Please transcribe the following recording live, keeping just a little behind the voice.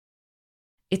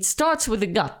It starts with the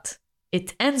gut.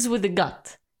 It ends with the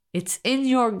gut. It's in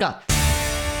your gut.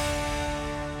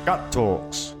 Gut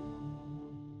Talks.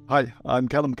 Hi, I'm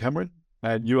Calum Cameron,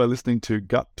 and you are listening to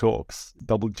Gut Talks,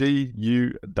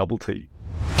 GUTT.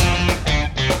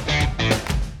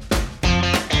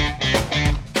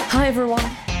 Hi everyone,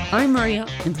 I'm Maria,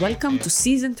 and welcome to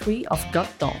Season 3 of Gut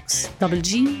Talks,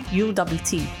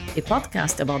 GUTT, a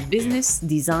podcast about business,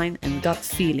 design, and gut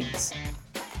feelings.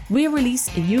 We release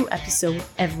a new episode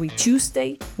every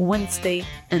Tuesday, Wednesday,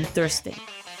 and Thursday,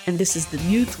 and this is the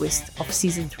new twist of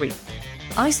Season 3.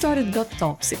 I started Gut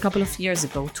Talks a couple of years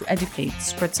ago to educate,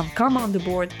 spread some karma on the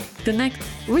board, connect,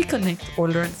 reconnect, or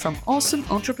learn from awesome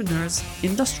entrepreneurs,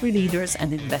 industry leaders,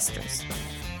 and investors.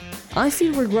 I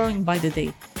feel we're growing by the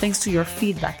day, thanks to your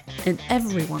feedback and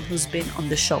everyone who's been on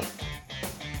the show.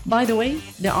 By the way,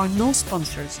 there are no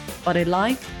sponsors, but a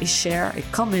like, a share, a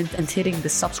comment, and hitting the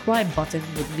subscribe button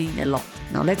would mean a lot.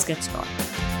 Now let's get started.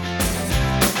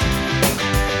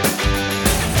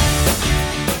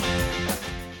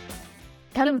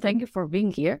 Calum, thank you for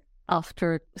being here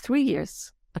after 3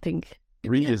 years, I think.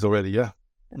 3 years already, yeah.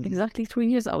 Exactly 3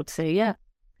 years, I would say, yeah.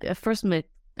 I first met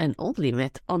and only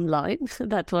met online.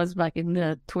 That was back in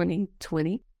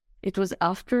 2020. It was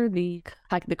after the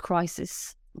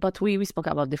crisis. But we spoke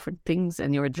about different things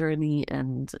and your journey,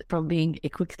 and from being a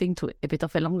quick thing to a bit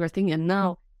of a longer thing. And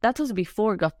now that was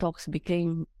before Gut Talks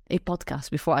became a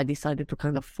podcast, before I decided to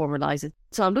kind of formalize it.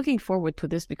 So I'm looking forward to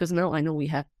this because now I know we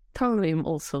have time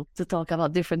also to talk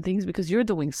about different things because you're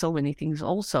doing so many things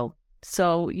also.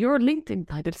 So your LinkedIn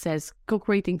title says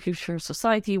co-creating future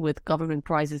society with government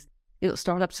prizes.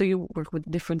 Startups, so you work with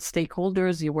different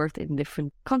stakeholders, you work in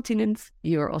different continents,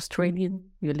 you're Australian,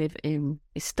 you live in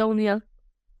Estonia,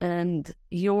 and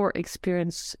your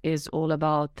experience is all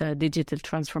about digital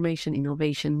transformation,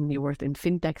 innovation. You worked in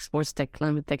fintech, sports tech,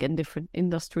 climate tech, and different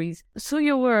industries. So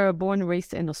you were born and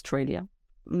raised in Australia.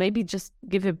 Maybe just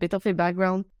give a bit of a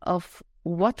background of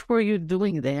what were you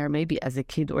doing there, maybe as a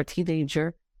kid or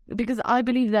teenager, because I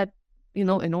believe that,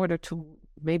 in order to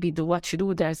maybe do what you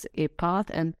do, there's a path.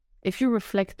 And if you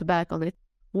reflect back on it,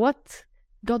 what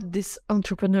got this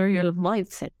entrepreneurial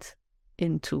mindset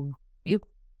into you?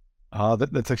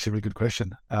 That's actually a really good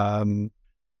question.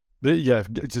 But yeah,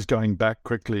 just going back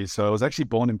quickly. So I was actually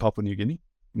born in Papua New Guinea.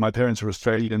 My parents are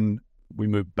Australian. We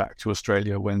moved back to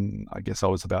Australia when I guess I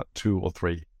was about 2 or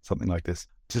 3, something like this,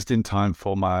 just in time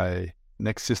for my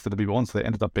next sister to be born. So there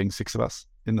ended up being 6 of us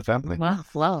in the family.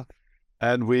 Wow.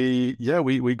 And we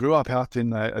grew up out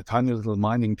in a tiny little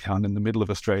mining town in the middle of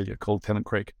Australia called Tennant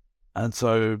Creek. And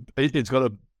so it's got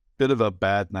a bit of a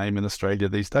bad name in Australia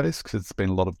these days because it's been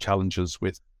a lot of challenges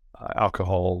with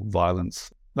alcohol,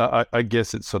 violence. I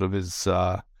guess it sort of is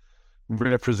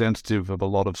representative of a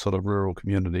lot of sort of rural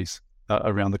communities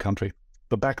around the country.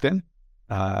 But back then,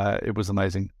 it was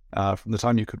amazing. From the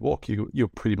time you could walk, you're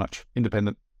pretty much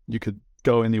independent. You could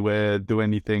go anywhere, do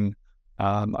anything.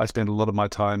 I spent a lot of my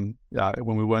time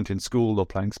when we weren't in school or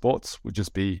playing sports, would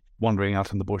just be wandering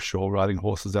out in the bush or riding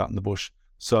horses out in the bush.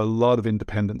 So a lot of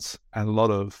independence and a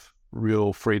lot of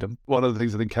real freedom. One of the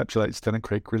things that encapsulates Tennant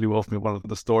Creek really well for me, one of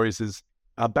the stories is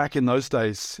back in those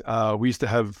days, we used to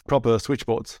have proper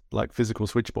switchboards, like physical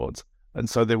switchboards. And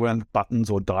so there weren't buttons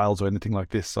or dials or anything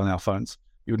like this on our phones.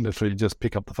 You would literally just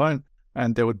pick up the phone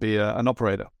and there would be an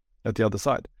operator at the other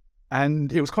side.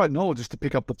 And it was quite normal just to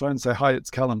pick up the phone and say, "Hi, it's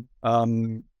Calum.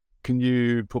 Can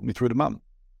you put me through to Mum?"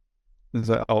 And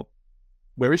say, "Oh,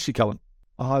 where is she, Calum?"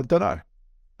 "I don't know."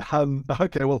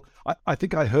 "Okay, well, I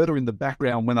think I heard her in the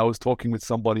background when I was talking with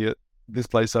somebody at this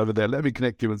place over there. Let me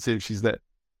connect you and see if she's there."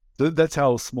 So that's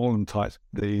how small and tight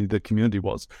the community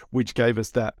was, which gave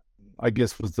us that, I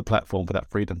guess, was the platform for that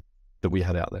freedom that we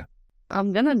had out there.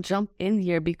 I'm going to jump in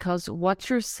here because what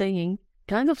you're saying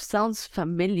kind of sounds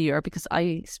familiar because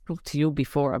I spoke to you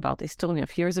before about Estonia a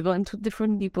few years ago and to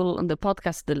different people on the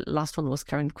podcast. The last one was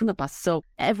Karen Kunapas. So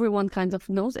everyone kind of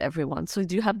knows everyone. So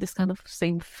do you have this kind of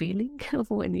same feeling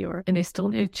when you're in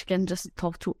Estonia? You can just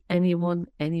talk to anyone,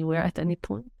 anywhere, at any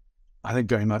point? I think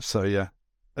very much so, yeah.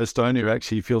 Estonia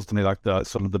actually feels to me like the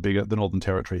Northern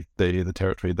Territory, the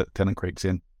territory that Tennant Creek's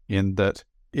in that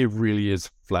it really is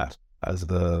flat as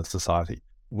the society,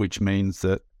 which means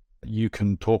that you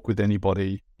can talk with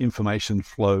anybody. Information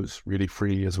flows really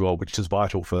freely as well, which is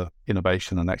vital for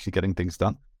innovation and actually getting things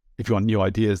done. If you want new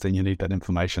ideas, then you need that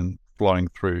information flowing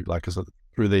through,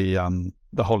 through the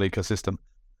whole ecosystem.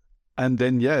 And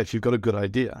then, if you've got a good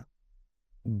idea,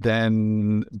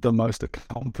 then the most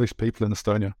accomplished people in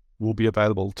Estonia will be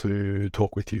available to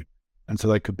talk with you. And so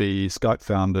they could be Skype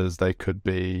founders, they could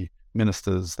be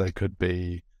ministers, they could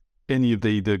be any of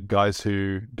the guys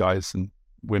and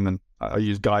women. I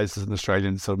use guys as an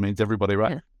Australian, so it means everybody,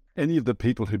 right? Yeah. Any of the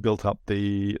people who built up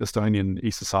the Estonian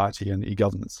e-society and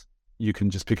e-governance, you can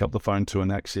just pick up the phone to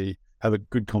and actually have a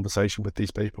good conversation with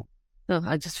these people. No,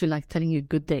 I just feel like telling you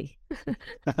good day.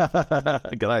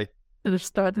 G'day. I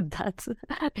started that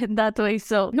in that way.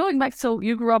 So going back, so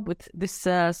you grew up with this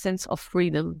sense of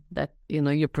freedom that,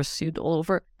 you pursued all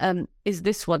over. Is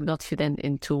this what got you then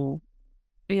into,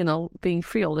 being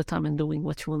free all the time and doing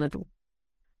what you want to do?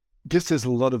 Guess there's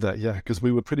a lot of that, yeah, because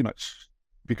we were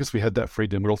because we had that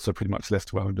freedom, we're also pretty much left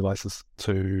to our own devices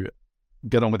to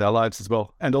get on with our lives as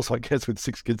well. And also, I guess, with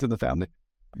 6 kids in the family,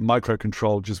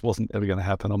 micro-control just wasn't ever going to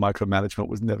happen, or micromanagement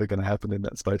was never going to happen in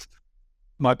that space.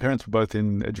 My parents were both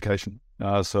in education.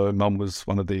 So mum was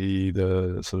one of the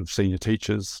sort of senior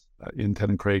teachers in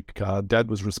Tennant Creek. Dad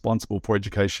was responsible for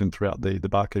education throughout the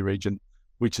Barclay region,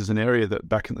 which is an area that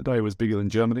back in the day was bigger than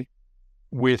Germany,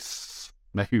 with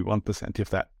maybe 1%, if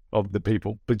that, of the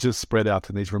people, but just spread out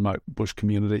in these remote bush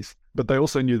communities. But they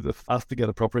also knew that for us to get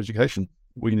a proper education,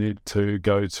 we needed to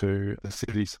go to the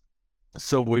cities.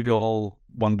 So we all,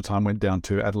 one at a time, went down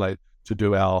to Adelaide to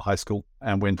do our high school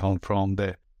and went on from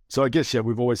there. So I guess, yeah,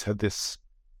 we've always had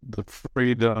the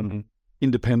freedom,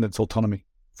 independence, autonomy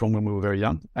from when we were very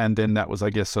young. And then that was,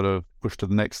 I guess, sort of pushed to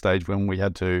the next stage when we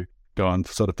had to go and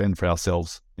sort of fend for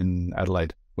ourselves in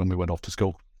Adelaide when we went off to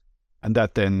school. And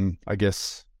that then, I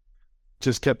guess,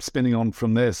 just kept spinning on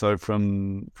from there. So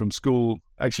from school,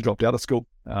 I actually dropped out of school.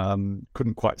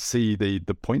 Couldn't quite see the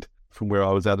point from where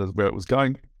I was at as where it was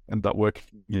going. Ended up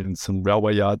working in some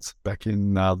railway yards back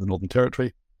in the Northern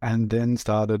Territory, and then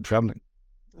started traveling.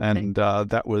 And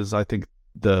that was, I think,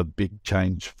 the big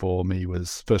change for me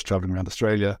was first traveling around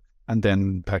Australia and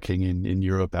then packing in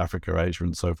Europe, Africa, Asia,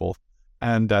 and so forth.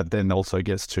 And that then also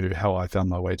gets to how I found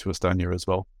my way to Estonia as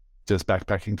well, just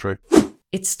backpacking through.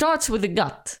 It starts with the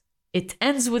gut. It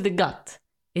ends with the gut.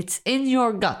 It's in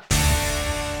your gut.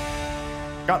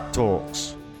 Gut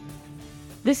Talks.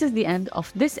 This is the end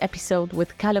of this episode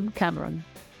with Calum Cameron.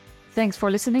 Thanks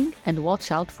for listening, and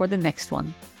watch out for the next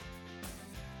one.